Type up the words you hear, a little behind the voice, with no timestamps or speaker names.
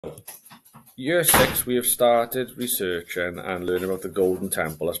Year 6, we have started researching and learning about the Golden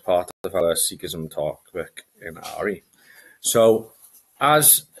Temple as part of our Sikhism topic in RE. So,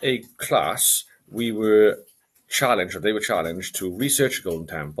 as a class, we were challenged, or they were challenged, to research the Golden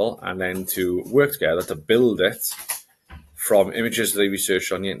Temple and then to work together to build it from images they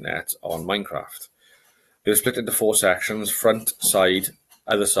researched on the internet on Minecraft. They were split into 4 sections: front, side,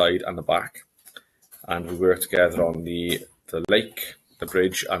 other side, and the back. And we worked together on the lake, the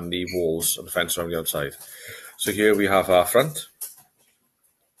bridge, and the walls and the fence around the outside. So here we have our front,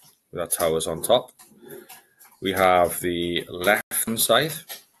 with our towers on top. We have the left-hand side.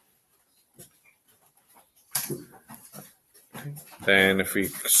 Then if we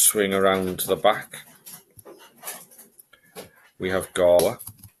swing around to the back, we have Goa.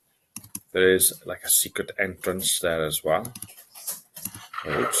 There is like a secret entrance there as well.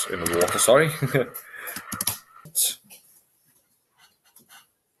 Oops, in the water, sorry.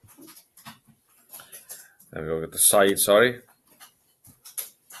 There we go, at the side, sorry.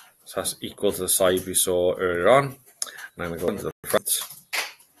 So that's equal to the side we saw earlier on. And then we go into the front,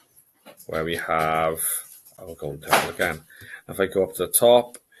 where we have our Golden Temple again. If I go up to the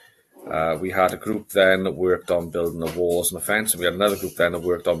top, we had a group then that worked on building the walls and the fence, and we had another group then that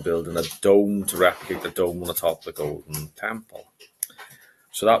worked on building a dome to replicate the dome on the top of the Golden Temple.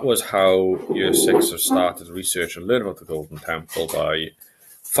 So that was how Year 6 have started research and learn about the Golden Temple by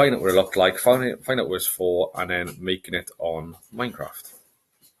finding out what it looked like, finding out what it's for, and then making it on Minecraft.